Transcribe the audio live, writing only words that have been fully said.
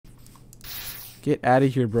Get out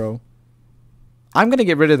of here, bro. I'm gonna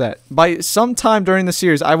get rid of that. By sometime during the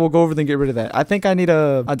series, I will go over and get rid of that. I think I need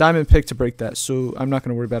a diamond pick to break that, so I'm not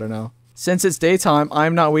gonna worry about it now. Since it's daytime,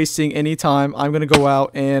 I'm not wasting any time. I'm gonna go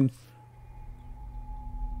out and...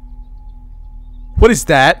 What is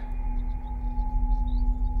that?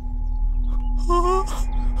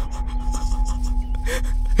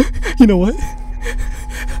 You know what?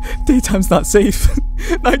 Daytime's not safe.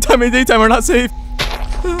 Nighttime and daytime are not safe.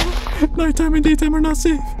 Nighttime and daytime are not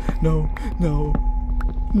safe. No, no.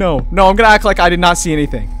 No, no, I'm gonna act like I did not see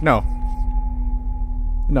anything. No.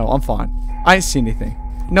 No, I'm fine. I didn't see anything.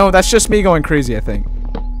 No, that's just me going crazy, I think.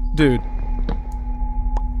 Dude.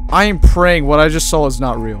 I am praying what I just saw is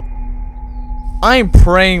not real. I am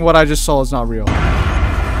praying what I just saw is not real.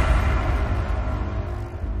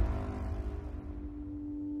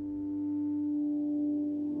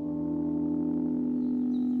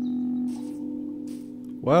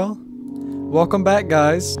 Well, welcome back,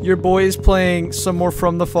 guys. Your boy is playing some more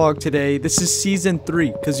From the Fog today. This is Season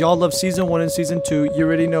 3, because y'all love Season 1 and Season 2. You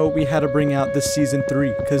already know we had to bring out this Season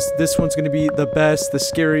 3, because this one's going to be the best, the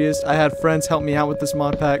scariest. I had friends help me out with this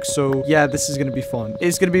mod pack, so yeah, this is going to be fun.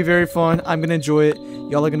 It's going to be very fun. I'm going to enjoy it.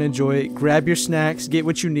 Y'all are going to enjoy it. Grab your snacks, get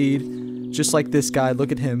what you need, just like this guy.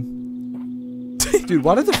 Look at him. Dude,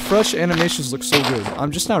 why do the fresh animations look so good?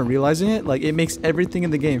 I'm just not realizing it. Like, it makes everything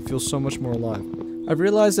in the game feel so much more alive. I've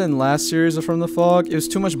realized in last series of From the Fog, it was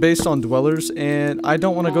too much based on dwellers, and I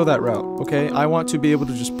don't want to go that route, okay? I want to be able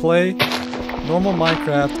to just play normal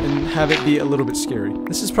Minecraft and have it be a little bit scary.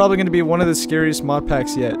 This is probably going to be one of the scariest mod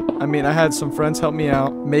packs yet. I mean, I had some friends help me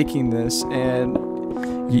out making this, and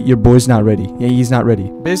your boy's not ready. Yeah, he's not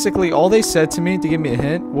ready. Basically, all they said to me to give me a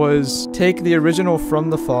hint was take the original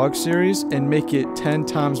From the Fog series and make it 10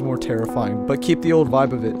 times more terrifying, but keep the old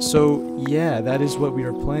vibe of it. So, yeah, that is what we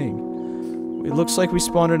are playing. It looks like we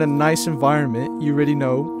spawned in a nice environment, you already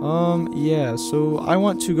know. Yeah, so I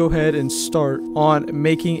want to go ahead and start on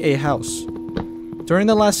making a house. During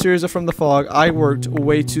the last series of From the Fog, I worked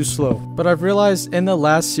way too slow. But I've realized in the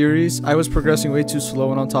last series, I was progressing way too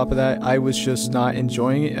slow, and on top of that, I was just not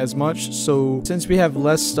enjoying it as much. So, since we have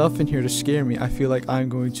less stuff in here to scare me, I feel like I'm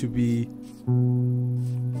going to be...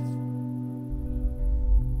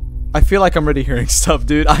 I feel like I'm already hearing stuff,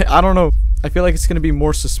 dude. I don't know. I feel like it's going to be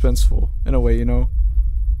more suspenseful in a way, you know?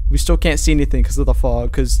 We still can't see anything because of the fog,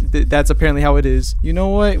 because that's apparently how it is. You know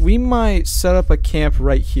what? We might set up a camp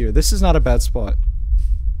right here. This is not a bad spot.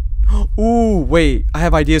 Ooh, wait. I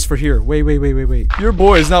have ideas for here. Wait. Your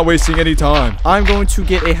boy is not wasting any time. I'm going to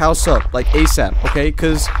get a house up, like ASAP, okay?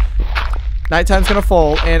 Because nighttime's going to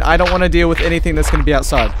fall, and I don't want to deal with anything that's going to be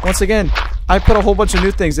outside. Once again, I put a whole bunch of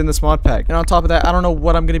new things in this mod pack, and on top of that, I don't know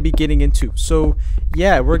what I'm going to be getting into. So,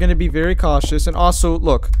 yeah, we're going to be very cautious. And also,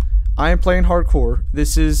 look, I am playing hardcore.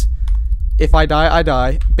 This is, if I die, I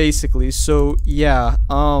die, basically. So, yeah,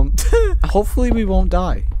 hopefully we won't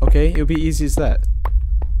die, okay? It'll be easy as that.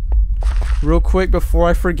 Real quick, before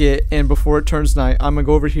I forget, and before it turns night, I'm going to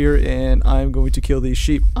go over here, and I'm going to kill these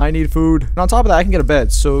sheep. I need food. And on top of that, I can get a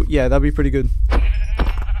bed. So, yeah, that'd be pretty good.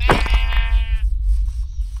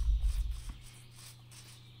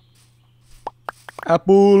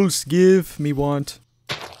 Apples, give me one.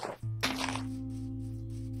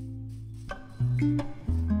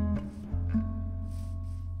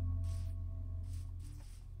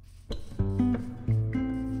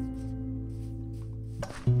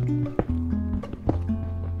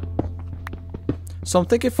 So I'm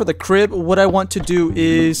thinking for the crib, what I want to do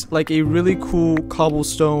is like a really cool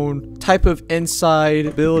cobblestone type of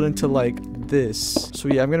inside build into like this. So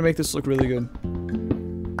yeah, I'm gonna make this look really good.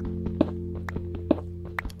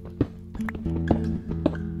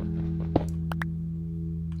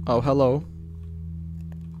 Oh, hello.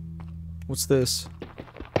 What's this?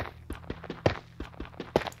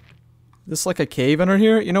 This like a cave under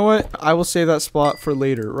here? You know what? I will save that spot for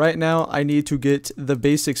later. Right now, I need to get the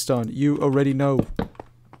basics done. You already know.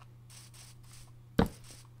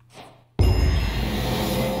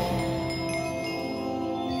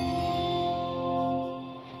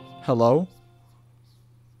 Hello?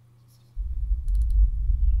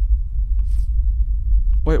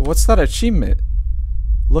 Wait, what's that achievement?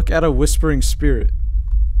 Look at a whispering spirit.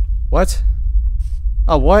 What?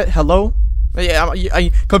 Oh, what? Hello? Yeah,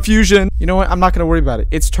 confusion. You know what? I'm not gonna worry about it.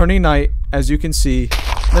 It's turning night, as you can see.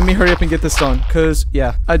 Let me hurry up and get this done, cause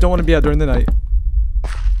yeah, I don't want to be out during the night.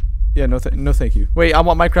 Yeah, no thank you. Wait, I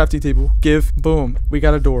want my crafting table. Give. Boom. We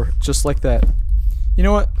got a door, just like that. You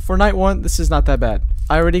know what? For night one, this is not that bad.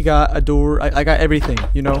 I already got a door. I got everything.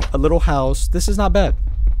 You know, a little house. This is not bad.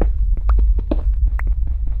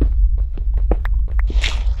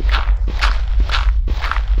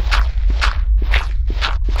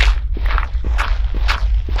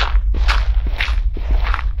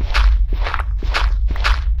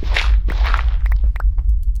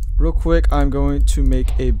 quick, I'm going to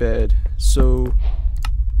make a bed. So,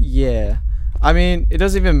 yeah. I mean, it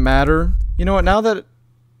doesn't even matter. You know what, now that...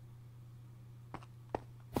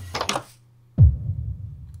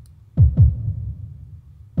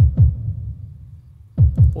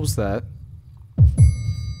 What was that?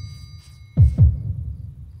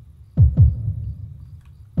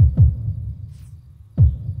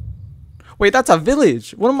 Wait, that's a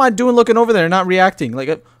village. What am I doing looking over there and not reacting?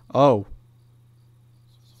 Like, oh.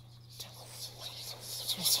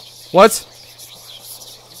 What?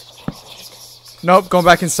 Nope, going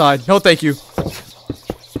back inside. No, thank you.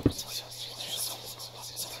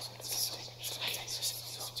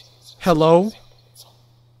 Hello?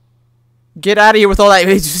 Get out of here with all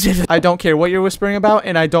that. I don't care what you're whispering about,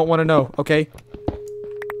 and I don't want to know, okay?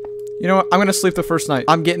 You know what? I'm gonna sleep the first night.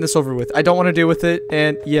 I'm getting this over with. I don't want to deal with it,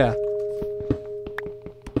 and yeah.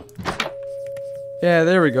 Yeah,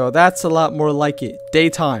 there we go. That's a lot more like it.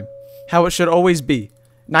 Daytime. How it should always be.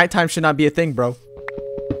 Nighttime should not be a thing, bro.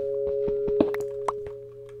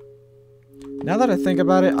 Now that I think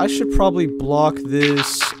about it, I should probably block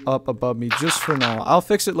this up above me just for now. I'll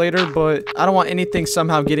fix it later, but I don't want anything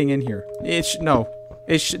somehow getting in here.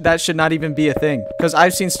 That should not even be a thing. Because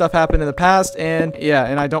I've seen stuff happen in the past, and yeah,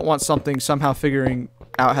 and I don't want something somehow figuring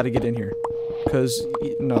out how to get in here. Because,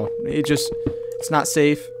 no, it's not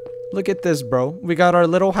safe. Look at this, bro. We got our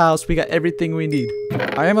little house. We got everything we need.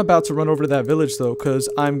 I am about to run over to that village, though, because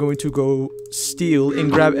I'm going to go steal and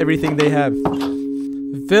grab everything they have.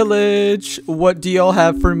 Village, what do y'all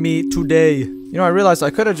have for me today? You know, I realized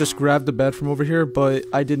I could have just grabbed the bed from over here, but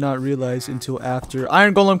I did not realize until after.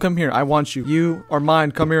 Iron Golem, come here. I want you. You are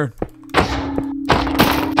mine. Come here.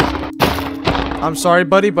 I'm sorry,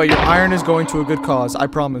 buddy, but your iron is going to a good cause. I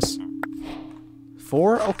promise.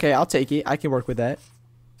 4? Okay, I'll take it. I can work with that.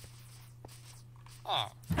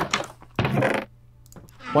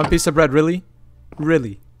 1 piece of bread, really?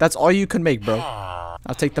 Really? That's all you can make, bro.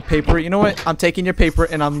 I'll take the paper. You know what? I'm taking your paper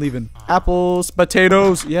and I'm leaving. Apples,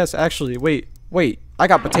 potatoes. Yes, actually, wait. I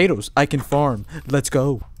got potatoes. I can farm. Let's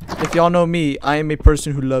go. If y'all know me, I am a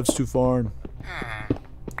person who loves to farm.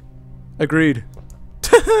 Agreed.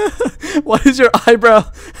 What is your eyebrow?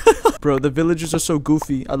 Bro, the villagers are so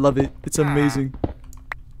goofy. I love it. It's amazing.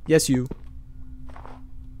 Yes, you.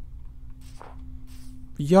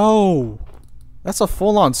 Yo. That's a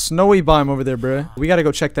full-on snowy biome over there, bruh. We gotta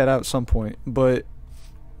go check that out at some point, but...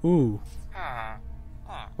 Ooh.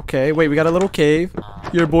 Okay, wait, we got a little cave.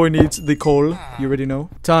 Your boy needs the coal. You already know.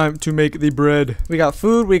 Time to make the bread. We got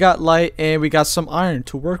food, we got light, and we got some iron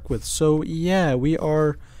to work with. So, yeah, we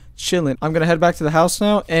are chilling. I'm gonna head back to the house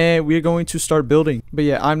now, and we're going to start building. But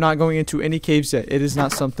yeah, I'm not going into any caves yet. It is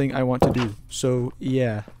not something I want to do. So,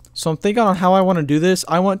 yeah. So I'm thinking on how I want to do this.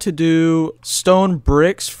 I want to do stone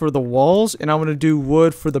bricks for the walls, and I want to do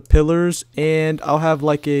wood for the pillars, and I'll have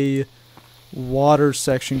like a water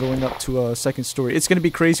section going up to a second story. It's going to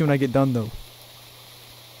be crazy when I get done, though.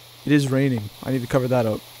 It is raining. I need to cover that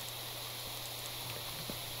up.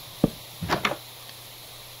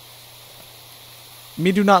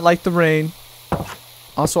 Me do not like the rain.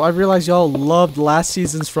 Also, I realize y'all loved last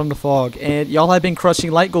season's From the Fog, and y'all have been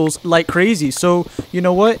crushing light goals like crazy. So, you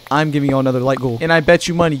know what? I'm giving y'all another light goal. And I bet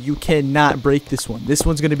you money you cannot break this one. This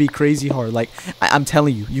one's going to be crazy hard. Like, I'm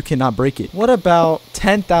telling you, you cannot break it. What about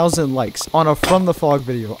 10,000 likes on a From the Fog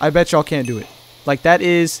video? I bet y'all can't do it. Like, that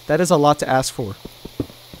is a lot to ask for.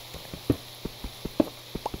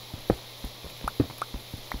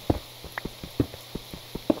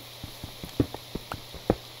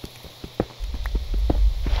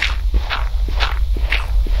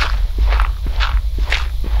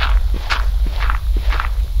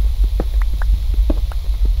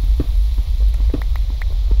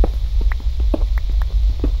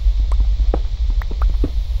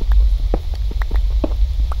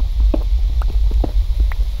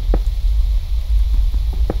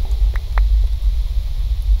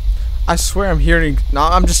 I swear I'm hearing... No,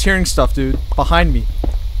 I'm just hearing stuff, dude. Behind me.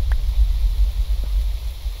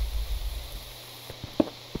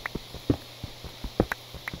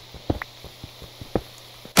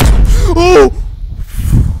 Oh!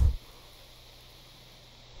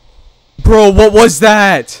 Bro, what was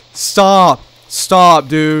that? Stop. Stop,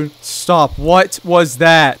 dude. Stop. What was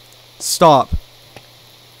that? Stop.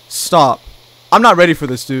 Stop. I'm not ready for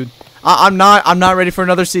this, dude. I'm not ready for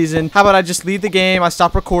another season. How about I just leave the game, I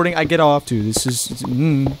stop recording, I get off. Dude, this is,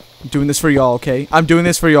 I'm doing this for y'all, okay? I'm doing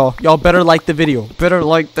this for y'all. Y'all better like the video. Better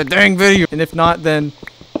like the dang video. And if not, then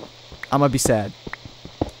I'm gonna be sad.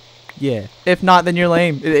 Yeah. If not, then you're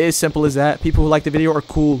lame. It is simple as that. People who like the video are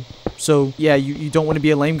cool. So yeah, you don't want to be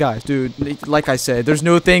a lame guy, dude. Like I said, there's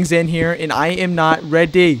new things in here, and I am not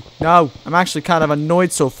ready. No, I'm actually kind of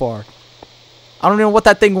annoyed so far. I don't know what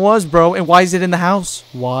that thing was, bro, and why is it in the house?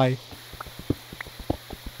 Why?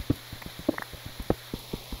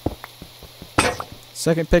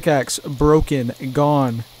 Second pickaxe, broken,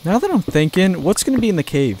 gone. Now that I'm thinking, what's going to be in the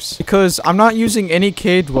caves? Because I'm not using any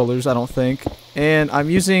cave dwellers, I don't think. And I'm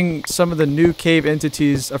using some of the new cave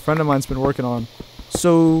entities a friend of mine's been working on.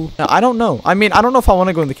 So, I don't know. I mean, I don't know if I want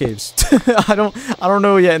to go in the caves. I don't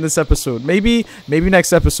know yet in this episode. Maybe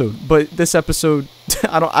next episode. But this episode,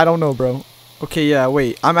 I don't know, bro. Okay, yeah,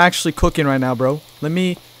 wait. I'm actually cooking right now, bro. Let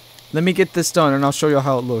me get this done and I'll show you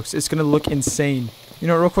how it looks. It's going to look insane. You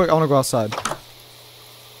know, real quick, I want to go outside.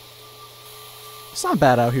 It's not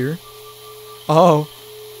bad out here. Oh.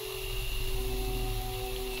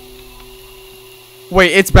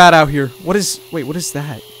 Wait, it's bad out here. Wait, what is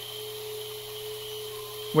that?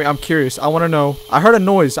 Wait, I'm curious. I want to know. I heard a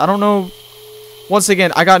noise. I don't know. Once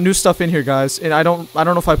again, I got new stuff in here, guys, and I don't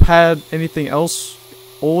know if I've had anything else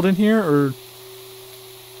old in here or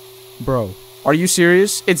bro. Are you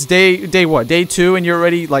serious? It's day what? Day 2 and you're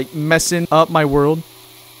already like messing up my world?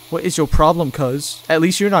 What is your problem, cuz? At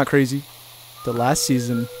least you're not crazy. The last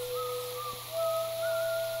season.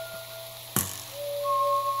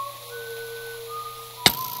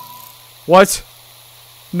 What?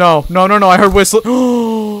 No. I heard whistle.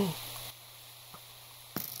 No.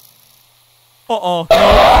 What?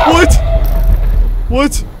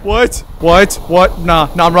 Nah,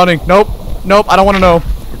 I'm running. Nope, I don't want to know.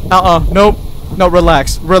 Nope. No,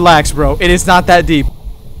 relax, bro. It is not that deep.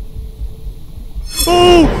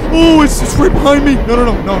 Oh, it's right behind me. No.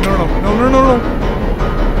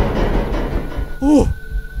 Oh.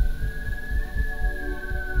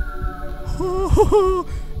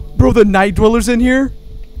 Bro, the night dweller's in here?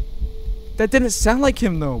 That didn't sound like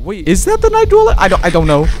him though. Wait, is that the night dweller? I don't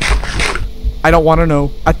know. I don't want to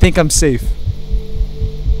know. I think I'm safe.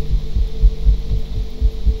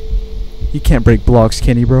 He can't break blocks,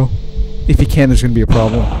 can he, bro? If he can, there's gonna be a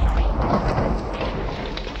problem.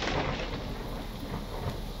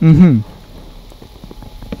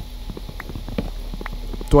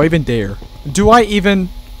 Do I even dare?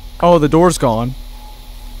 Oh, the door's gone.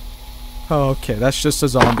 Oh, okay, that's just a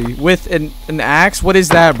zombie. With an axe? What is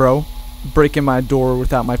that, bro? Breaking my door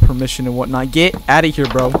without my permission and whatnot. Get out of here,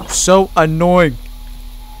 bro. So annoying.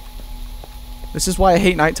 This is why I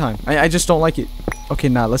hate nighttime. I just don't like it. Okay,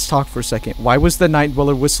 now let's talk for a second. Why was the night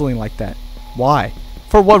dweller whistling like that? Why?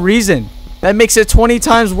 For what reason? That makes it 20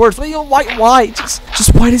 times worse. Why?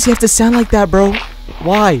 Just why does he have to sound like that, bro?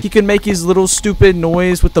 Why? He can make his little stupid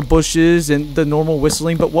noise with the bushes and the normal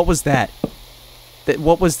whistling, but what was that?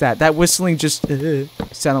 What was that? That whistling just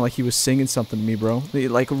sounded like he was singing something to me, bro.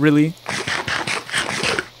 Like, really?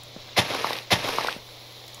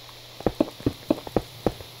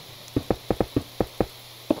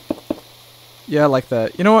 Yeah, I like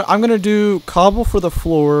that. You know what? I'm gonna do cobble for the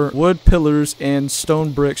floor, wood pillars, and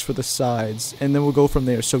stone bricks for the sides. And then we'll go from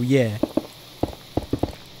there. So, yeah.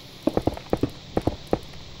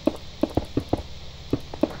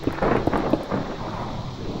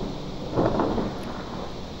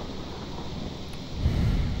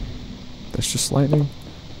 That's just lightning.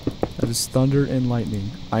 That is thunder and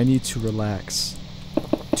lightning. I need to relax.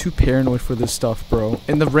 Too paranoid for this stuff, bro.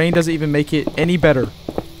 And the rain doesn't even make it any better.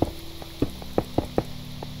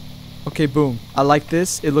 Okay, boom. I like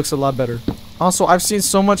this. It looks a lot better. Also, I've seen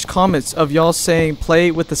so much comments of y'all saying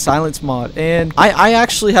play with the silence mod, and I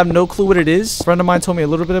actually have no clue what it is. A friend of mine told me a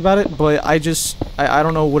little bit about it, but I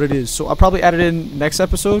don't know what it is. So I'll probably add it in next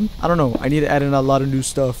episode. I don't know. I need to add in a lot of new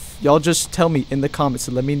stuff. Y'all just tell me in the comments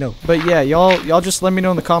and let me know. But yeah, y'all just let me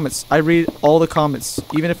know in the comments. I read all the comments.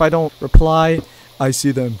 Even if I don't reply, I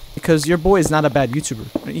see them. Because your boy is not a bad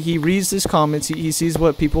YouTuber. He reads his comments, he sees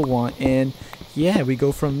what people want, and yeah, we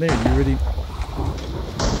go from there. You ready?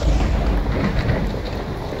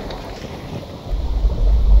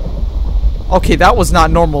 Okay, that was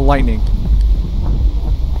not normal lightning.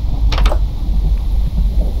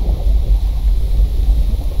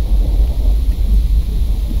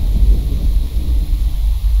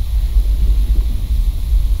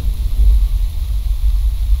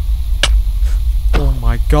 Oh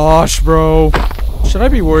my gosh, bro. Should I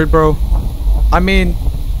be worried, bro? I mean,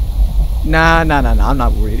 nah, I'm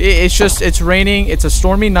not worried. It's raining, it's a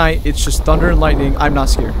stormy night, it's just thunder and lightning. I'm not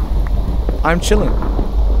scared. I'm chilling.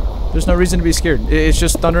 There's no reason to be scared. It's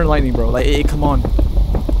just thunder and lightning, bro. Like, come on.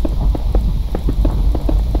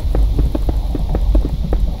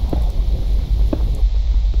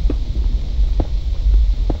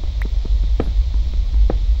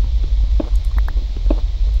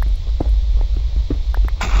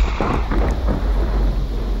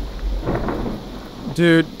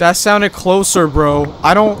 Dude, that sounded closer, bro.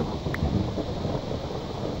 I don't...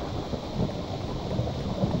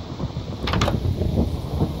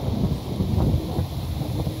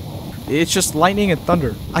 It's just lightning and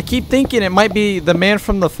thunder. I keep thinking it might be the man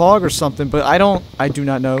from the fog or something, but I do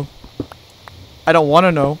not know. I don't want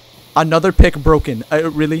to know. Another pick broken.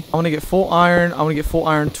 Really? I want to get full iron. I want to get full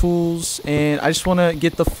iron tools. And I just want to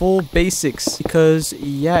get the full basics. Because,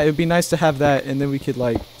 yeah, it would be nice to have that. And then we could,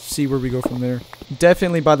 like, see where we go from there.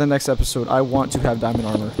 Definitely by the next episode, I want to have diamond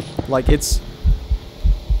armor. Like, it's...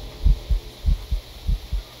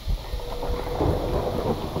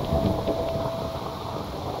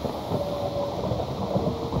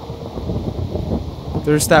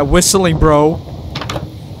 There's that whistling, bro.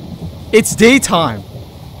 It's daytime.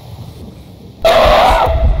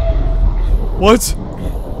 What?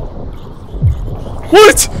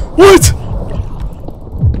 What? What?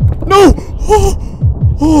 No! Oh!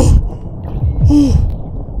 Oh! Oh!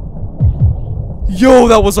 Yo,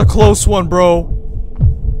 that was a close one, bro.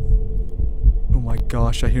 Oh my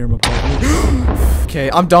gosh, I hear him above me.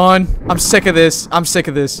 Okay, I'm done. I'm sick of this. I'm sick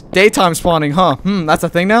of this. Daytime spawning, huh? That's a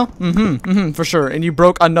thing now? For sure. And you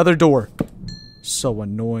broke another door. So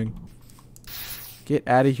annoying. Get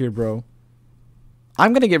out of here, bro.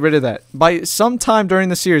 I'm gonna get rid of that. By sometime during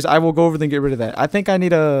the series, I will go over and get rid of that. I think I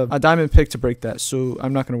need a diamond pick to break that, so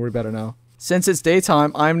I'm not gonna worry about it now. Since it's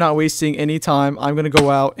daytime, I'm not wasting any time. I'm gonna go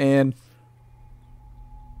out and...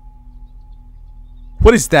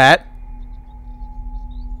 What is that?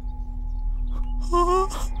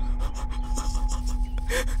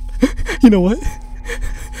 You know what?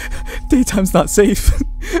 Daytime's not safe.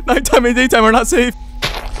 Nighttime and daytime are not safe.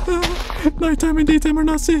 Nighttime and daytime are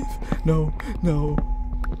not safe. No, no.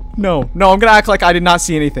 No, no, I'm gonna act like I did not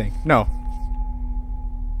see anything. No.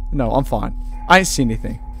 No, I'm fine. I didn't see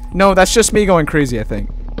anything. No, that's just me going crazy, I think.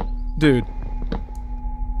 Dude.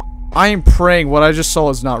 I am praying what I just saw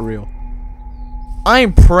is not real. I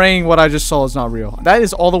am praying what I just saw is not real. That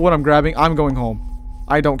is all the wood I'm grabbing. I'm going home.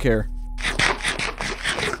 I don't care.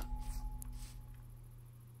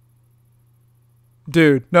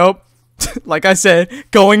 Dude, nope. Like I said,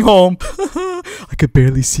 going home. I could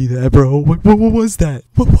barely see that, bro. What was that?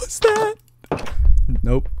 What was that?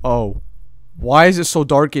 Nope. Oh. Why is it so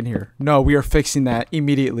dark in here? No, we are fixing that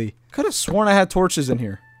immediately. Could have sworn I had torches in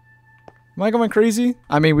here. Am I going crazy?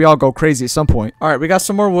 I mean, we all go crazy at some point. All right, we got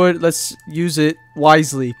some more wood. Let's use it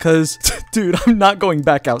wisely because, dude, I'm not going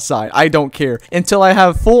back outside. I don't care. Until I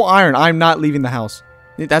have full iron, I'm not leaving the house.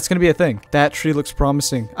 That's going to be a thing. That tree looks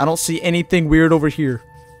promising. I don't see anything weird over here.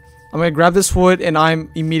 I'm going to grab this wood and I'm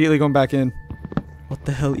immediately going back in. What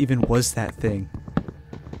the hell even was that thing?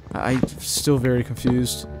 I'm still very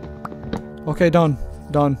confused. Okay, done.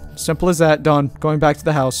 Done. Simple as that. Done. Going back to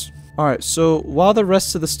the house. Alright, so while the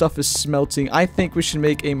rest of the stuff is smelting, I think we should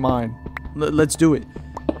make a mine. Let's do it.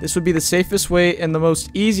 This would be the safest way and the most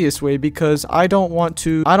easiest way because I don't want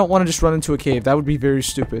to just run into a cave. That would be very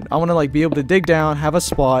stupid. I want to like be able to dig down, have a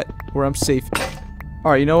spot where I'm safe.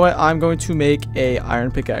 Alright, you know what? I'm going to make a iron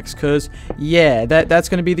pickaxe because, yeah, that's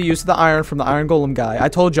going to be the use of the iron from the iron golem guy. I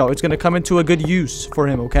told y'all it's going to come into a good use for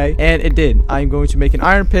him, okay? And it did. I'm going to make an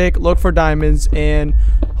iron pick, look for diamonds, and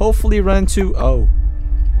hopefully run into... Oh.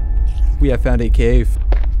 We have found a cave.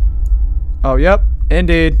 Oh, yep.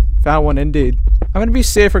 Indeed. Found one, indeed. I'm going to be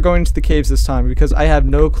safer going into the caves this time because I have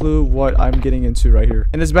no clue what I'm getting into right here.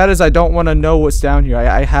 And as bad as I don't want to know what's down here,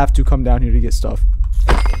 I have to come down here to get stuff.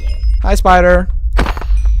 Hi, spider.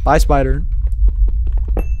 Bye, spider.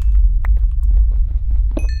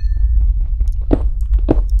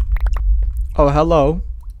 Oh, hello.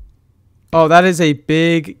 Oh, that is a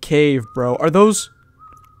big cave, bro. Are those...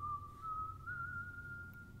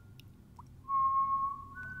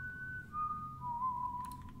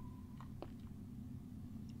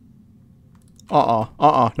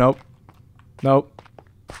 Nope. Nope.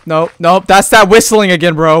 Nope. Nope. That's that whistling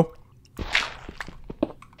again, bro.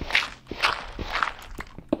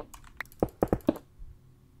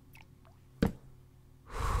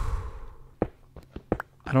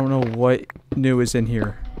 I don't know what new is in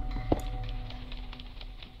here.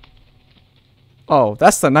 Oh,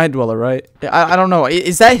 that's the night dweller, right? I don't know.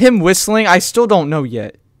 Is that him whistling? I still don't know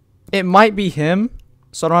yet. It might be him.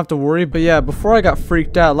 So I don't have to worry. But yeah, before I got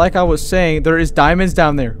freaked out, like I was saying, there is diamonds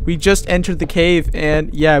down there. We just entered the cave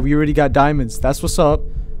and yeah, we already got diamonds. That's what's up.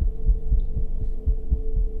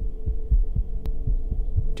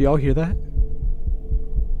 Do y'all hear that?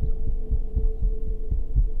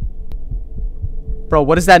 Bro,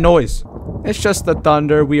 what is that noise? It's just the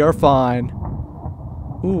thunder. We are fine.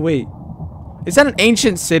 Ooh, wait. Is that an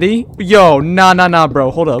ancient city? Yo, nah,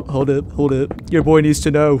 bro. Hold up. Your boy needs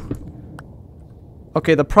to know.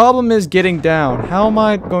 Okay, the problem is getting down. How am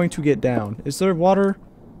I going to get down? Is there water?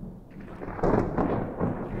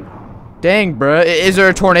 Dang, bruh. Is there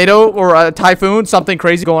a tornado or a typhoon? Something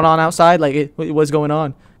crazy going on outside? Like, what's going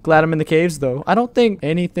on? Glad I'm in the caves, though. I don't think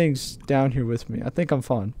anything's down here with me. I think I'm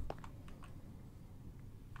fine.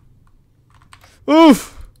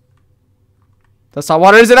 Oof! That's not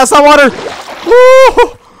water, is it? That's not water!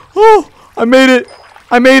 Oh! Oh! I made it!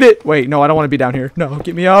 I made it! Wait, no, I don't want to be down here. No,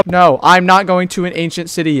 get me up. No, I'm not going to an ancient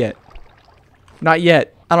city yet. Not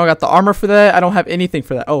yet. I don't got the armor for that. I don't have anything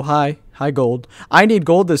for that. Oh, hi. Hi, gold. I need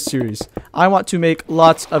gold this series. I want to make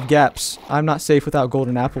lots of gaps. I'm not safe without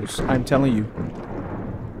golden apples. I'm telling you.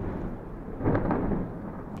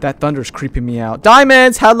 That thunder's creeping me out.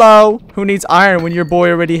 Diamonds! Hello! Who needs iron when your boy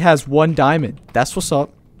already has 1 diamond? That's what's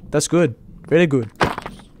up. That's good. Very good.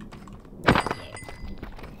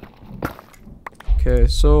 Okay,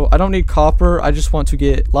 so I don't need copper. I just want to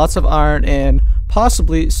get lots of iron and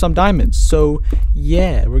possibly some diamonds. So,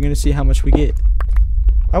 yeah, we're going to see how much we get.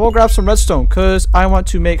 I will grab some redstone because I want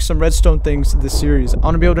to make some redstone things in this series. I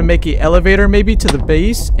want to be able to make an elevator maybe to the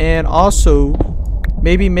base and also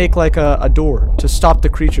maybe make like a door to stop the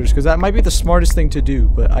creatures because that might be the smartest thing to do,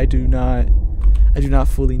 but I do not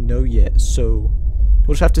fully know yet. So,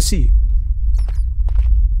 we'll just have to see.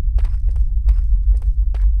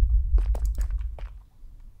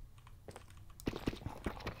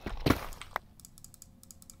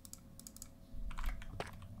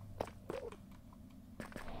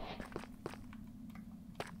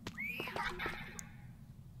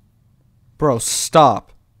 Bro,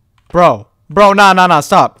 stop. Bro, nah,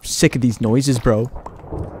 stop. Sick of these noises, bro.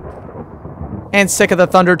 And sick of the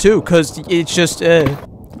thunder, too, because it's just,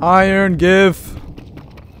 Iron give.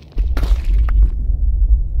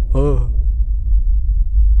 Oh.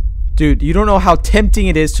 Dude, you don't know how tempting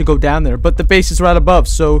it is to go down there, but the base is right above,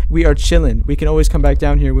 so we are chilling. We can always come back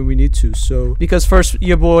down here when we need to, so. Because first,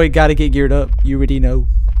 your boy gotta get geared up. You already know.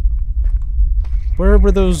 Where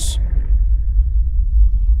were those?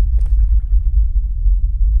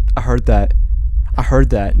 I heard that. I heard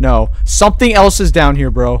that. No. Something else is down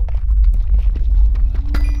here, bro.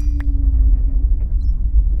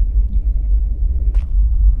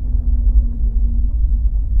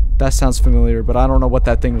 That sounds familiar, but I don't know what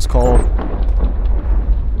that thing was called.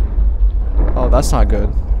 Oh, that's not good.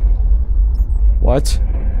 What?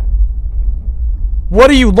 What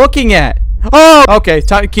are you looking at? Oh! Okay,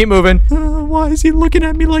 time to keep moving. Why is he looking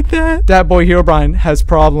at me like that? That boy Herobrine has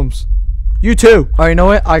problems. You too. Alright, you know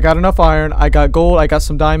what? I got enough iron. I got gold. I got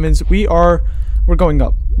some diamonds. We're going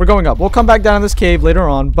up. We're going up. We'll come back down in this cave later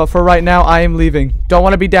on. But for right now, I am leaving. Don't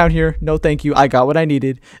want to be down here. No, thank you. I got what I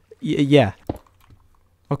needed. Yeah.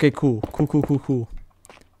 Okay, cool. Cool.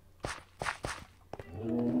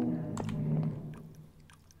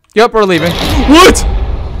 Yep, we're leaving. What?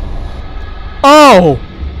 Oh!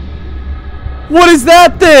 What is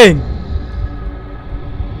that thing?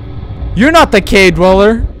 You're not the cave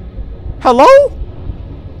dweller. Hello?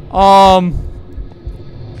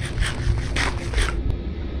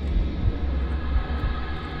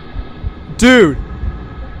 Dude.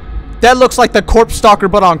 That looks like the corpse stalker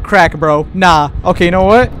but on crack, bro. Nah. Okay, you know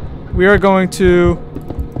what? We are going to...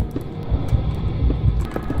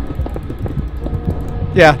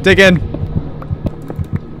 Yeah, dig in.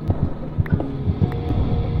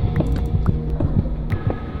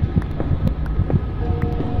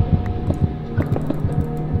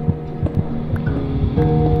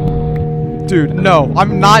 Dude, no.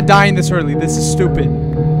 I'm not dying this early. This is stupid.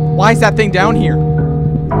 Why is that thing down here?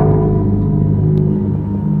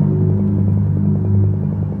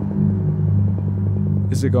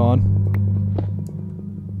 Is it gone?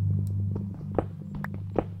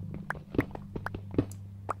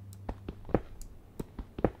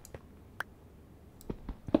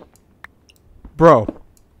 Bro.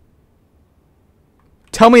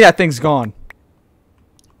 Tell me that thing's gone.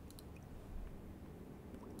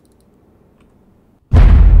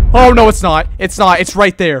 Oh, no, it's not. It's not. It's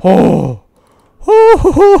right there. Oh.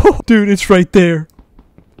 Dude, it's right there.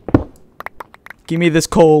 Give me this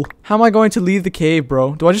coal. How am I going to leave the cave,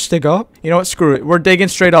 bro? Do I just dig up? You know what? Screw it. We're digging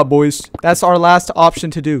straight up, boys. That's our last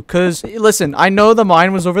option to do. Because, listen, I know the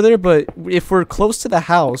mine was over there, but if we're close to the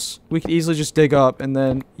house, we could easily just dig up and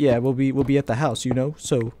then, yeah, we'll be at the house, you know?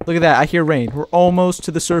 So, look at that. I hear rain. We're almost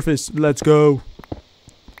to the surface. Let's go.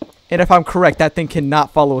 And if I'm correct, that thing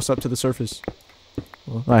cannot follow us up to the surface.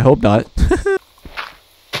 Well, I hope not.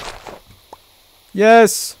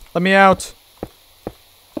 Yes! Let me out.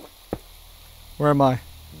 Where am I?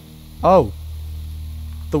 Oh.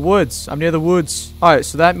 The woods. I'm near the woods. Alright,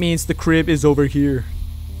 so that means the crib is over here.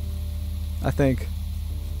 I think.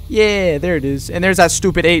 Yeah, there it is. And there's that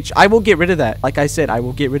stupid H. I will get rid of that. Like I said, I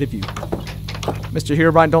will get rid of you. Mr.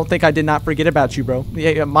 Herobrine, don't think I did not forget about you, bro.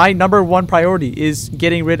 Yeah, my #1 priority is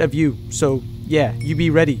getting rid of you. So, yeah, you be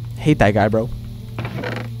ready. Hate that guy, bro.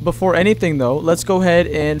 Before anything, though, let's go ahead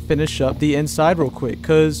and finish up the inside real quick.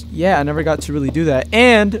 Because, yeah, I never got to really do that.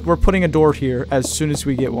 And we're putting a door here as soon as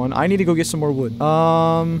we get one. I need to go get some more wood.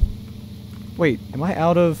 Wait, am I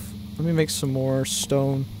out of... Let me make some more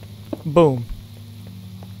stone. Boom.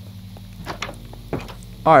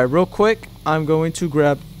 Alright, real quick, I'm going to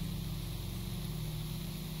grab...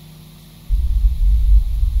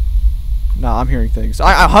 Nah, I'm hearing things.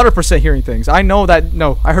 I'm 100% hearing things. I know that...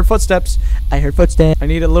 No, I heard footsteps. I heard footsteps. I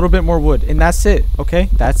need a little bit more wood. And that's it, okay?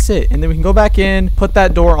 That's it. And then we can go back in, put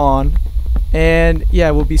that door on, and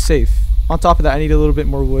yeah, we'll be safe. On top of that, I need a little bit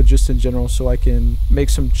more wood just in general so I can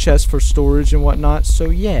make some chests for storage and whatnot.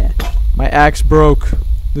 So yeah. My axe broke.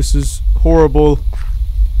 This is horrible.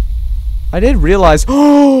 I did realize...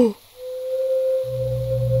 Oh!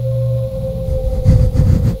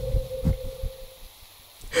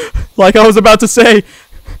 Like I was about to say,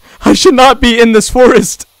 I should not be in this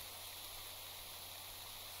forest.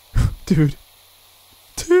 Dude.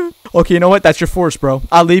 Okay, you know what? That's your forest, bro.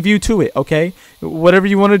 I'll leave you to it, okay? Whatever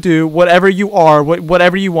you want to do, whatever you are,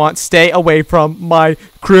 whatever you want, stay away from my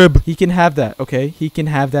crib. He can have that, okay? He can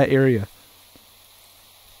have that area.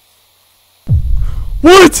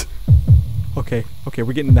 What? Okay,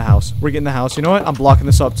 we're getting in the house. We're getting in the house. You know what? I'm blocking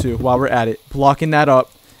this up too while we're at it. Blocking that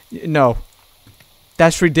up. No.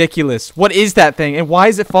 That's ridiculous. What is that thing? And why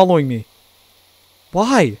is it following me?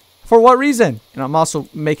 Why? For what reason? And I'm also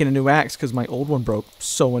making a new axe because my old one broke.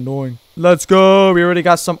 So annoying. Let's go. We already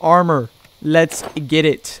got some armor. Let's get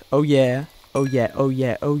it. Oh yeah. Oh yeah. Oh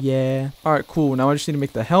yeah. Oh yeah. Alright, cool. Now I just need to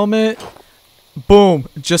make the helmet. Boom.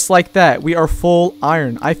 Just like that. We are full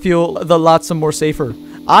iron. I feel the lots of more safer.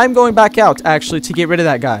 I'm going back out actually to get rid of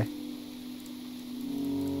that guy.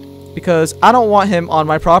 Because I don't want him on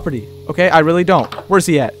my property. Okay? I really don't. Where's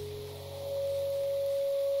he at?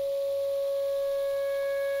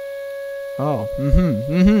 Oh.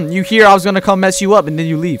 You hear I was gonna come mess you up and then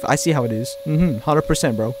you leave. I see how it is.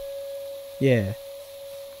 100%, bro. Yeah.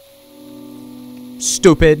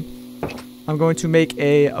 Stupid. I'm going to make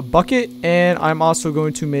a bucket and I'm also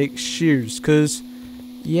going to make shears because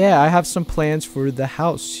yeah, I have some plans for the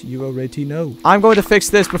house. You already know. I'm going to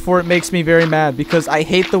fix this before it makes me very mad because I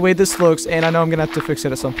hate the way this looks and I know I'm gonna have to fix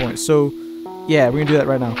it at some point. So yeah, we're gonna do that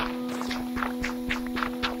right now.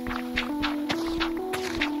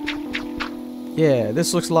 Yeah,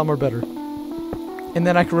 this looks a lot more better. And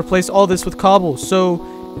then I can replace all this with cobble. So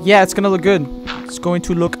yeah, it's gonna look good. It's going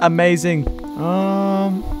to look amazing.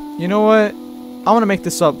 You know what? I want to make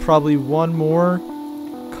this up probably one more.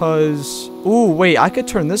 Cause, ooh, wait, I could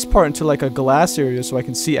turn this part into like a glass area so I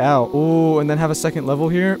can see out. Ooh, and then have a second level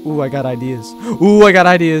here. Ooh, I got ideas. Ooh, I got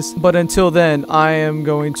ideas. But until then, I am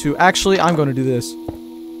going to, actually, I'm going to do this.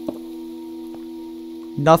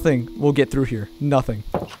 Nothing will get through here. Nothing.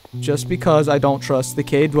 Just because I don't trust the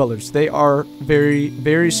cave dwellers. They are very,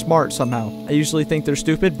 very smart somehow. I usually think they're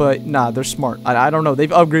stupid, but nah, they're smart. I don't know. They've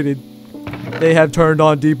upgraded. They have turned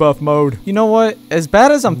on debuff mode. You know what? As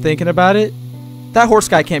bad as I'm thinking about it, that horse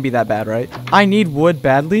guy can't be that bad, right? I need wood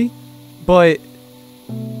badly, but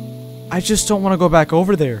I just don't want to go back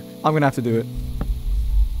over there. I'm gonna have to do it.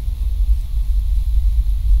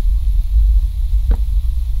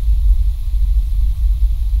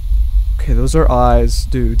 Okay, those are eyes,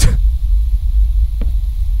 dude.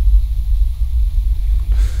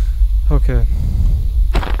 Okay.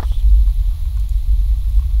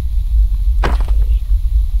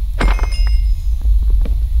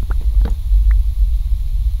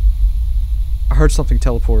 I heard something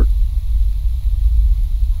teleport.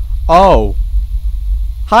 Oh.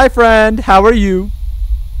 Hi, friend. How are you?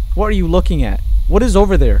 What are you looking at? What is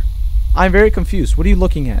over there? I'm very confused. What are you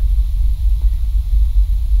looking at?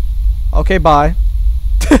 Okay, bye.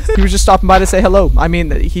 He was just stopping by to say hello. I mean,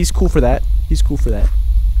 he's cool for that. He's cool for that.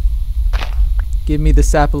 Give me the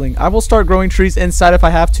sapling. I will start growing trees inside if I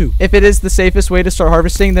have to. If it is the safest way to start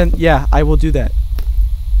harvesting, then yeah, I will do that.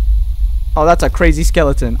 Oh, that's a crazy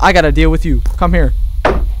skeleton. I gotta deal with you. Come here.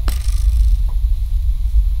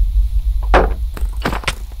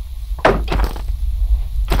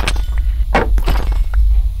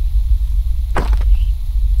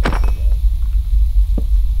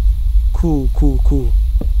 Cool, cool, cool.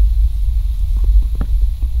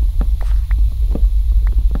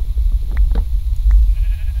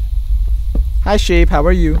 Hi, sheep. How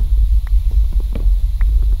are you?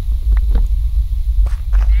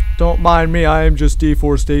 Don't mind me. I am just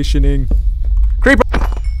deforestationing. Creeper!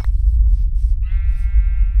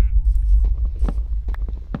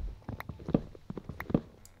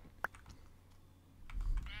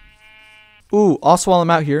 Ooh, also while I'm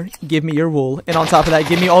out here, give me your wool. And on top of that,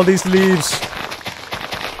 give me all these leaves.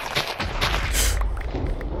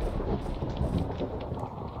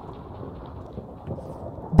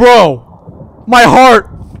 Bro, my heart.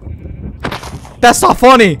 That's not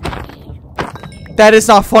funny. That is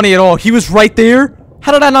not funny at all. He was right there.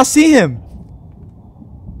 How did I not see him?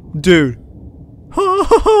 Dude.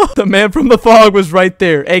 The man from the fog was right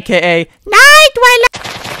there, aka Night Dweller.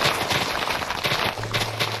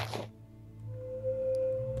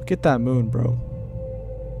 Look at that moon, bro.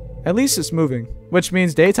 At least it's moving, which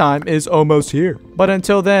means daytime is almost here. But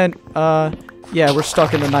until then, yeah, we're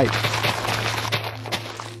stuck in the night.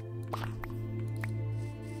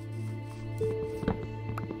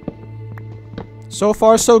 So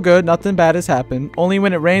far, so good. Nothing bad has happened. Only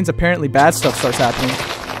when it rains, apparently bad stuff starts happening.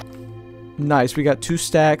 Nice. We got 2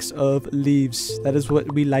 stacks of leaves. That is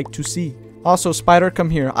what we like to see. Also, spider, come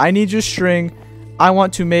here. I need your string. I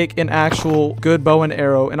want to make an actual good bow and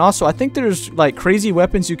arrow. And also, I think there's like crazy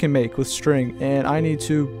weapons you can make with string. And I need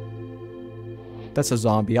to... That's a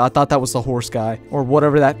zombie. I thought that was the horse guy. Or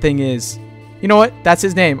whatever that thing is. You know what? That's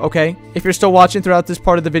his name, okay? If you're still watching throughout this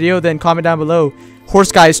part of the video, then comment down below.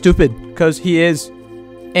 Horse guy is stupid. Because he is.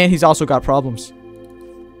 And he's also got problems.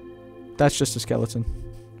 That's just a skeleton.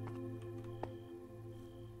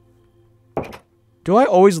 Do I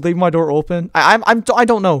always leave my door open? I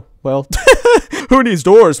don't know. Well, who needs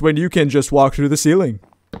doors when you can just walk through the ceiling?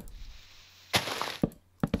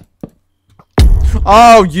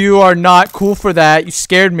 Oh, you are not cool for that. You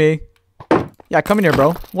scared me. Yeah, come in here,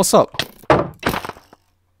 bro. What's up?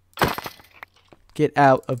 Get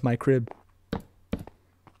out of my crib.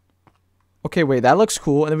 Okay, wait. That looks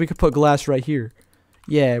cool. And then we could put glass right here.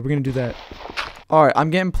 Yeah, we're going to do that. Alright, I'm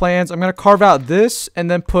getting plans. I'm going to carve out this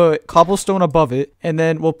and then put cobblestone above it. And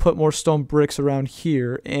then we'll put more stone bricks around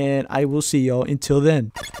here. And I will see y'all until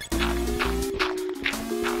then.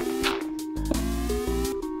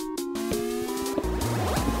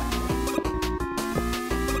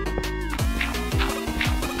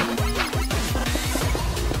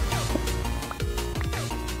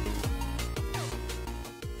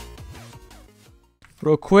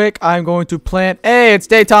 Real quick, I'm going to plant. Hey, it's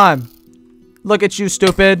daytime. Look at you,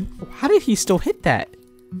 stupid. How did he still hit that?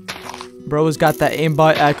 Bro has got that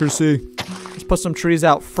aimbot accuracy. Let's put some trees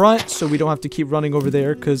out front so we don't have to keep running over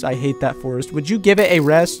there because I hate that forest. Would you give it a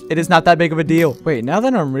rest? It is not that big of a deal. Wait, now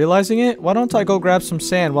that I'm realizing it, why don't I go grab some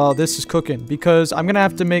sand while this is cooking? Because I'm going to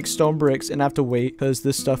have to make stone bricks and have to wait because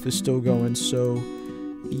this stuff is still going. So,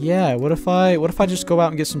 yeah, what if I just go out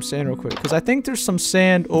and get some sand real quick? Because I think there's some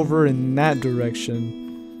sand over in that direction.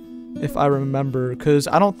 If I remember, because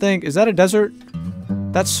I don't think... Is that a desert?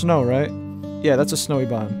 That's snow, right? Yeah, that's a snowy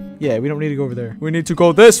biome. Yeah, we don't need to go over there. We need to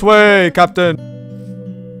go this way, Captain!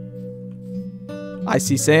 I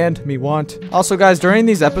see sand, me want. Also, guys, during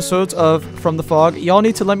these episodes of From the Fog, y'all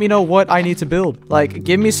need to let me know what I need to build. Like,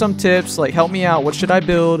 give me some tips, like, help me out. What should I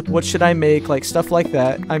build? What should I make? Like, stuff like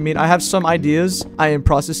that. I mean, I have some ideas I am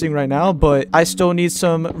processing right now, but I still need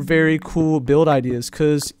some very cool build ideas,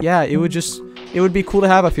 because, yeah, it would be cool to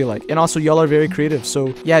have, I feel like. And also, y'all are very creative.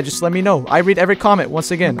 So, yeah, just let me know. I read every comment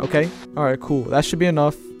once again, okay? Alright, cool. That should be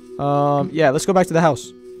enough. Yeah, let's go back to the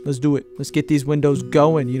house. Let's do it. Let's get these windows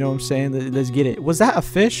going. You know what I'm saying? Let's get it. Was that a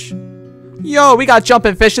fish? Yo, we got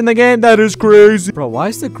jumping fish in the game? That is crazy. Bro, why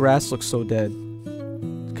does the grass look so dead?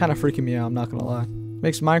 It's kind of freaking me out, I'm not gonna lie.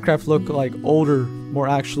 Makes Minecraft look, like, older, more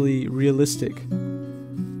actually realistic.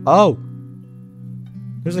 Oh.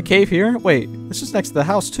 There's a cave here? Wait, this is next to the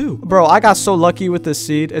house too. Bro, I got so lucky with this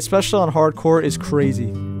seed, especially on hardcore, is crazy.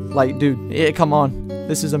 Like, dude, come on.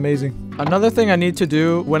 This is amazing. Another thing I need to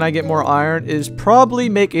do when I get more iron is probably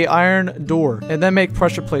make a iron door and then make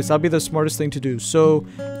pressure plates. That'll be the smartest thing to do. So,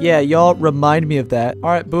 yeah, y'all remind me of that.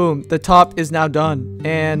 Alright, boom. The top is now done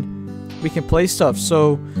and we can place stuff.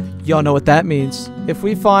 So, y'all know what that means. If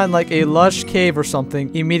we find like a lush cave or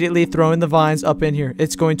something, immediately throw in the vines up in here.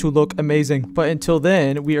 It's going to look amazing. But until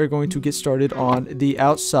then, we are going to get started on the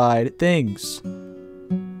outside things.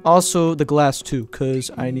 Also, the glass too,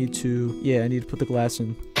 because I need to put the glass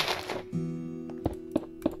in.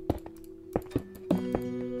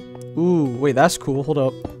 Ooh, wait, that's cool. Hold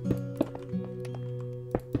up.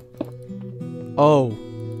 Oh.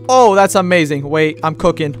 Oh, that's amazing. Wait, I'm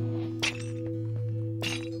cooking.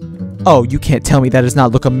 Oh, you can't tell me that does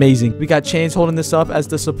not look amazing. We got chains holding this up as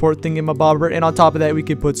the support thingamabobber, and on top of that, we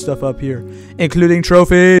can put stuff up here, including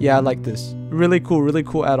trophies. Yeah, I like this. Really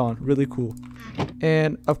cool add-on. Really cool.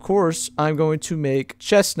 And of course, I'm going to make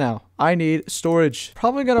chests now. I need storage.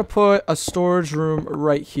 Probably gonna put a storage room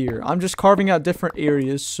right here. I'm just carving out different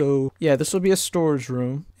areas. So yeah, this will be a storage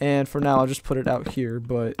room. And for now, I'll just put it out here.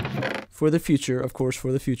 But for the future, of course,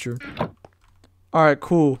 for the future. All right,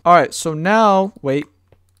 cool. All right, so now, wait.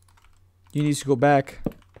 You need to go back.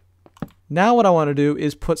 Now what I want to do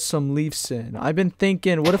is put some leaves in. I've been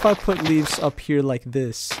thinking, what if I put leaves up here like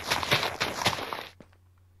this?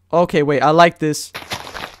 Okay, wait, I like this.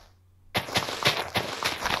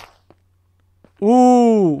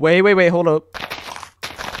 Ooh, wait, hold up.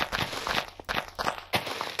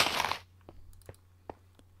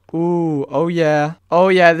 Ooh, oh yeah. Oh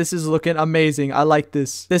yeah, this is looking amazing. I like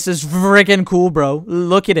this. This is freaking cool, bro.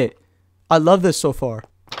 Look at it. I love this so far.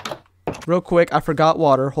 Real quick, I forgot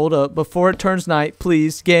water. Hold up. Before it turns night,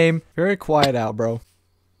 please, game. Very quiet out, bro.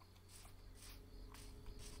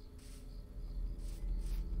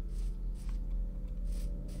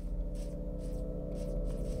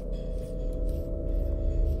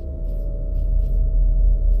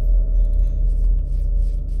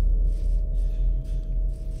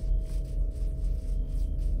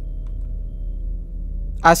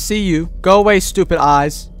 I see you. Go away, stupid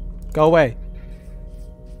eyes. Go away.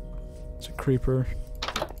 It's a creeper.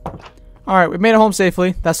 Alright, we made it home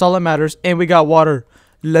safely. That's all that matters. And we got water.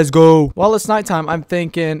 Let's go. While it's nighttime, I'm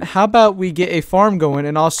thinking, how about we get a farm going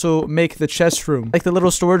and also make the chest room? Like the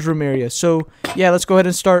little storage room area. So, yeah, let's go ahead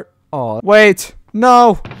and start. Oh, wait.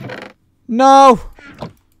 No. No.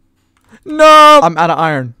 No. I'm out of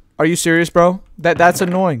iron. Are you serious, bro? That's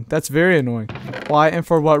annoying. That's very annoying. Why and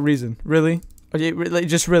for what reason? Really? Okay,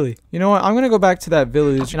 just really. You know what? I'm going to go back to that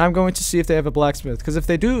village and I'm going to see if they have a blacksmith. Because if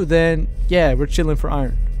they do, then yeah, we're chilling for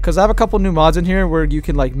iron. Because I have a couple new mods in here where you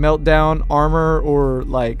can like melt down armor or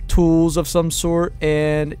like tools of some sort.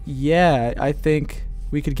 And yeah, I think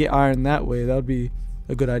we could get iron that way. That would be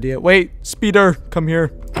a good idea. Wait, speeder, come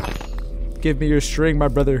here. Give me your string, my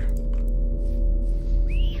brother.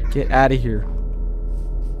 Get out of here.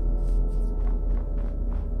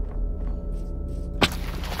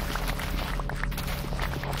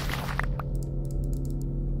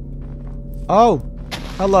 Oh,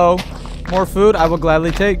 hello. More food I will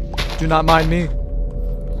gladly take. Do not mind me.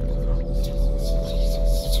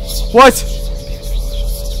 What?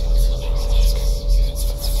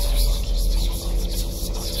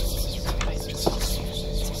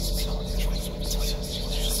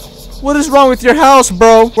 What is wrong with your house,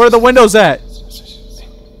 bro? Where are the windows at?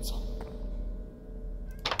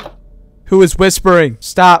 Who is whispering?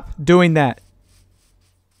 Stop doing that.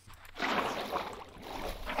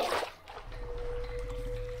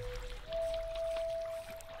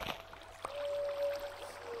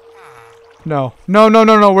 No. No, no,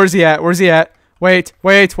 no, no. Where's he at? Where's he at? Wait,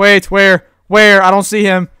 wait, wait. Where? Where? I don't see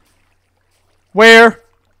him. Where?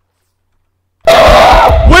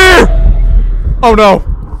 Where? Oh, no.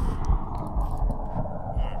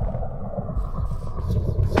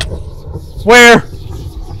 Where?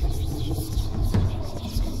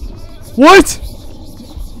 What?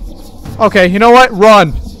 Okay, you know what?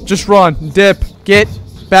 Run. Just run. Dip. Get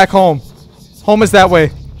back home. Home is that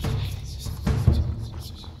way.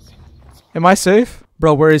 Am I safe?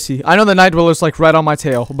 Bro, where is he? I know the night dweller's like right on my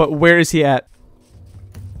tail, but where is he at?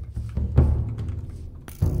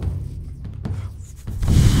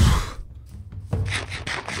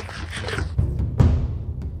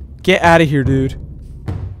 Get out of here, dude.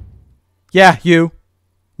 Yeah, you.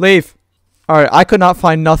 Leave. Alright, I could not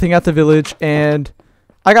find nothing at the village, and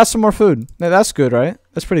I got some more food. Now, that's good, right?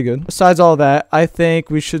 That's pretty good. Besides all that, I think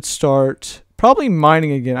we should start probably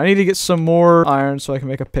mining again. I need to get some more iron so I can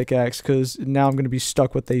make a pickaxe, because now I'm going to be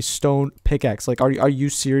stuck with a stone pickaxe. Like, are you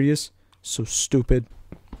serious? So stupid.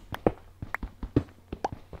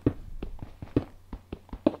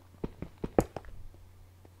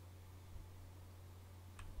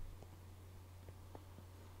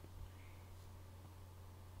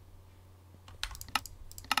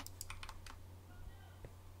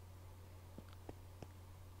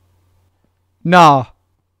 Nah.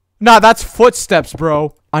 Nah, that's footsteps,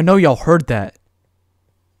 bro. I know y'all heard that.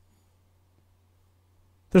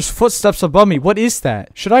 There's footsteps above me. What is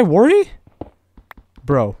that? Should I worry?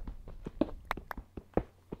 Bro.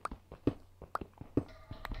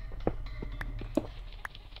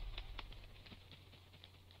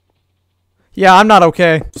 Yeah, I'm not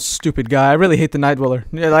okay. Stupid guy. I really hate the Night Dweller.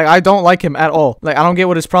 Yeah, like, I don't like him at all. Like, I don't get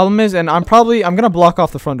what his problem is, and I'm gonna block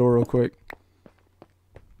off the front door real quick.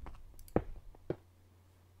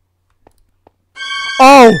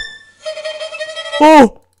 Oh!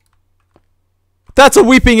 Oh! That's a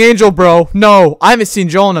weeping angel, bro. No, I haven't seen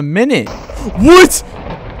Joel in a minute. What?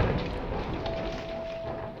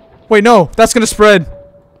 Wait, no. That's gonna spread.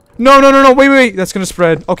 No, no, no, no. Wait, wait, wait. That's gonna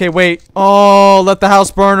spread. Okay, wait. Oh, let the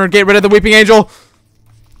house burn or get rid of the weeping angel.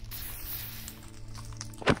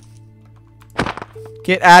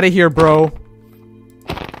 Get out of here, bro.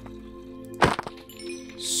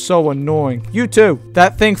 So annoying. You too.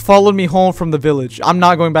 That thing followed me home from the village. I'm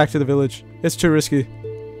not going back to the village. It's too risky.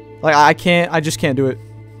 Like, I just can't do it.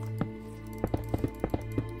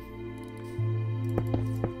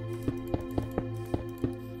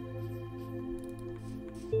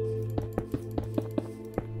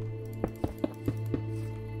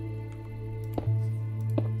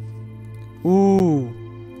 Ooh.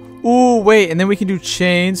 Ooh, wait, and then we can do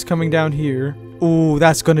chains coming down here. Ooh,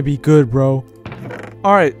 that's gonna be good, bro.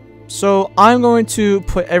 Alright, so I'm going to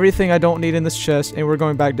put everything I don't need in this chest, and we're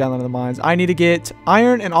going back down into the mines. I need to get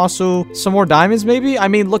iron and also some more diamonds, maybe? I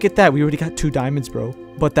mean, look at that. We already got 2 diamonds, bro.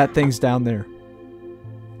 But that thing's down there.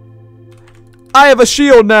 I have a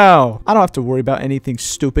shield now! I don't have to worry about anything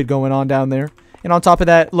stupid going on down there. And on top of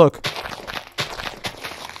that, look.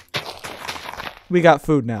 We got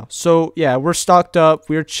food now. So, yeah, we're stocked up.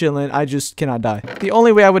 We're chilling. I just cannot die. The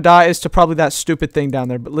only way I would die is to probably that stupid thing down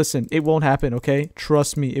there. But listen, it won't happen, okay?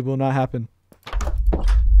 Trust me, it will not happen.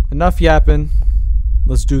 Enough yapping.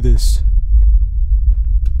 Let's do this.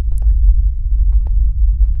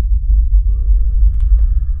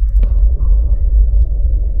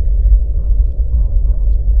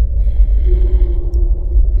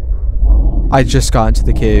 I just got into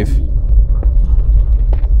the cave.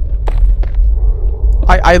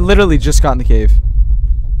 I literally just got in the cave.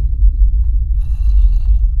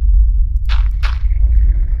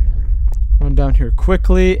 Run down here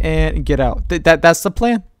quickly and get out. That's the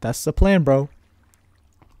plan. That's the plan, bro.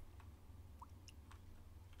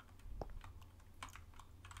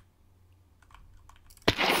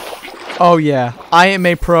 Oh yeah, I am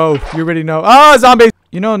a pro. You already know. Ah, zombies!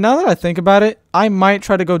 You know, now that I think about it, I might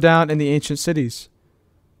try to go down in the ancient cities.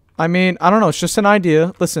 I mean, I don't know. It's just an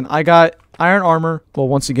idea. Listen, I got iron armor. Well,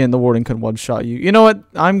 once again, the warden can one-shot you. You know what?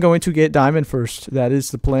 I'm going to get diamond first. That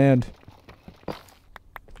is the plan.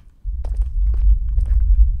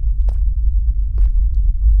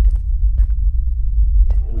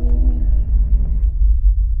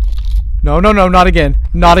 No, no, no, not again.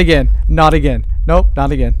 Not again. Not again. Nope,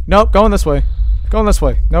 not again. Nope, going this way. Going this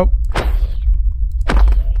way. Nope.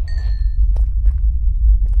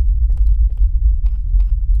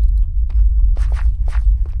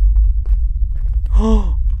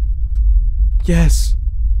 Yes.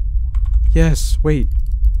 Yes, wait.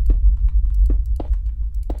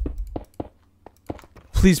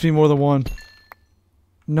 Please be more than one.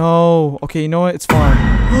 No. Okay, you know what? It's fine.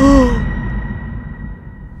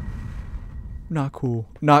 Not cool.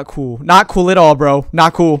 Not cool. Not cool at all, bro.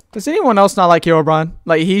 Not cool. Does anyone else not like Herobrine?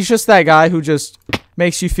 Like, he's just that guy who just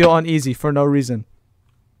makes you feel uneasy for no reason.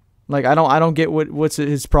 Like, I don't get what's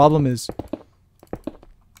his problem is.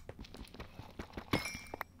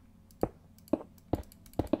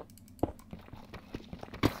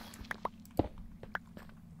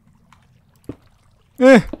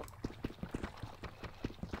 Eh.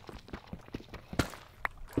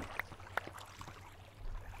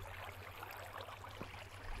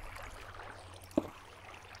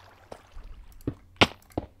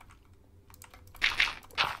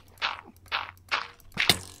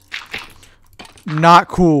 Not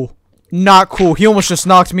cool. Not cool. He almost just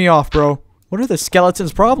knocked me off, bro. What are the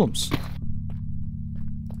skeleton's problems?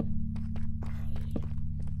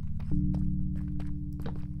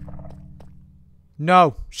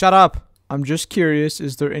 No, shut up. I'm just curious,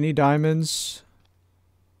 is there any diamonds?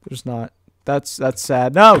 There's not. That's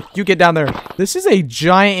sad. No, you get down there. This is a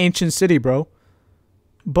giant ancient city, bro.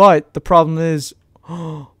 But the problem is,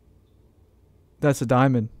 that's a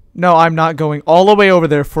diamond. No, I'm not going all the way over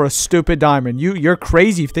there for a stupid diamond. You're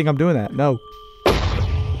crazy if you think I'm doing that. No.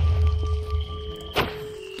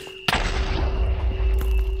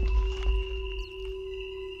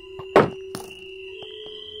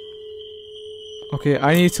 Okay,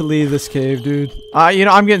 I need to leave this cave, dude. You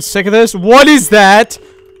know, I'm getting sick of this. What is that?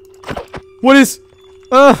 What is...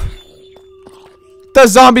 The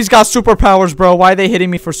zombies got superpowers, bro. Why are they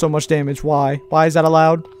hitting me for so much damage? Why? Why is that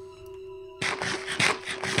allowed?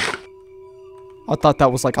 I thought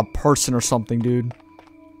that was like a person or something, dude.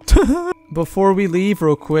 Before we leave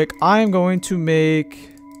real quick, I'm going to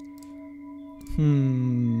make...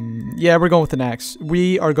 Yeah, we're going with an axe.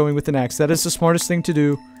 We are going with an axe. That is the smartest thing to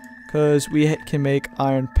do. Because we can make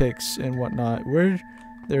iron picks and whatnot. Where?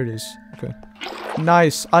 There it is. Okay.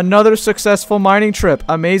 Nice. Another successful mining trip.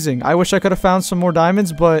 Amazing. I wish I could have found some more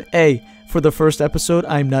diamonds, but hey, for the first episode,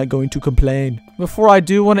 I'm not going to complain. Before I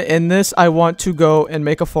do want to end this, I want to go and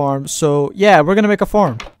make a farm. So yeah, we're gonna make a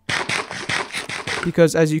farm.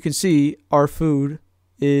 Because as you can see, our food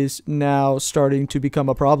is now starting to become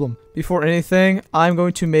a problem. Before anything, I'm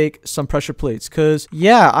going to make some pressure plates. Because,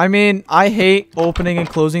 yeah, I mean, I hate opening and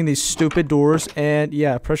closing these stupid doors. And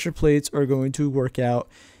yeah, pressure plates are going to work out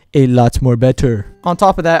a lot more better. On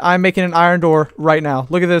top of that, I'm making an iron door right now.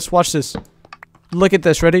 Look at this. Watch this. Look at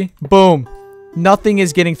this. Ready? Boom. Nothing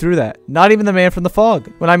is getting through that. Not even the man from the fog.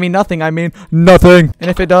 When I mean nothing, I mean nothing. And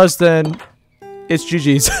if it does, then it's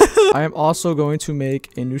GG's. I am also going to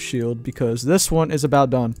make a new shield because this one is about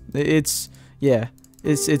done. It's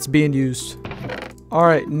being used. All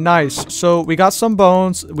right, nice. So we got some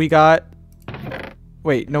bones. We got...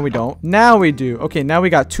 Wait, no we don't. Now we do. Okay, now we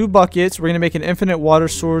got 2 buckets. We're going to make an infinite water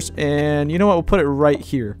source. And you know what? We'll put it right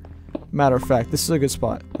here. Matter of fact, this is a good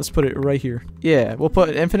spot. Let's put it right here. Yeah, we'll put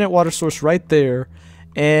an infinite water source right there.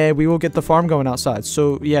 And we will get the farm going outside.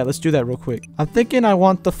 So yeah, let's do that real quick. I'm thinking I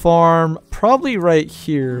want the farm probably right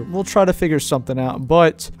here. We'll try to figure something out.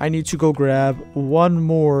 But I need to go grab 1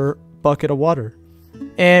 more bucket of water.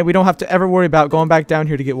 And we don't have to ever worry about going back down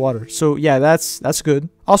here to get water. So yeah, that's good.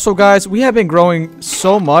 Also guys, we have been growing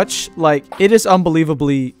so much. Like, it is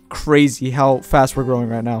unbelievably crazy how fast we're growing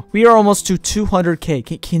right now. We are almost to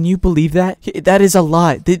 200k. Can you believe that? That is a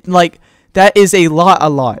lot. That is a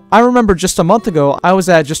lot. I remember just a month ago, I was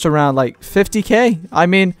at just around like 50k. I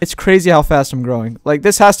mean, it's crazy how fast I'm growing. Like,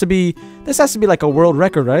 this has to be like a world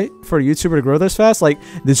record, right? For a YouTuber to grow this fast. Like,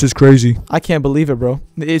 this is crazy. I can't believe it, bro.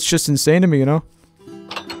 It's just insane to me, you know?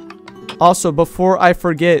 Also, before I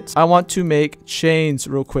forget, I want to make chains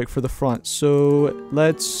real quick for the front. So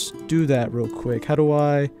let's do that real quick. How do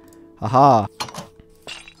I... Haha.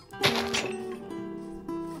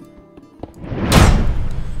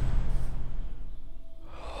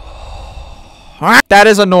 That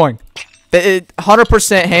is annoying.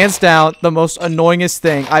 100% hands down the most annoyingest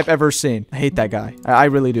thing I've ever seen. I hate that guy. I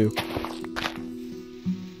really do.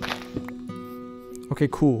 Okay,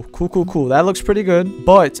 cool. Cool. That looks pretty good,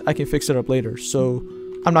 but I can fix it up later, so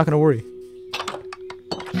I'm not gonna worry.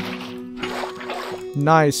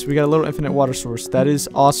 Nice. We got a little infinite water source. That is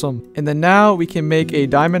awesome. And then now we can make a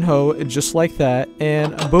diamond hoe just like that,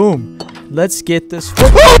 and boom. Let's get this...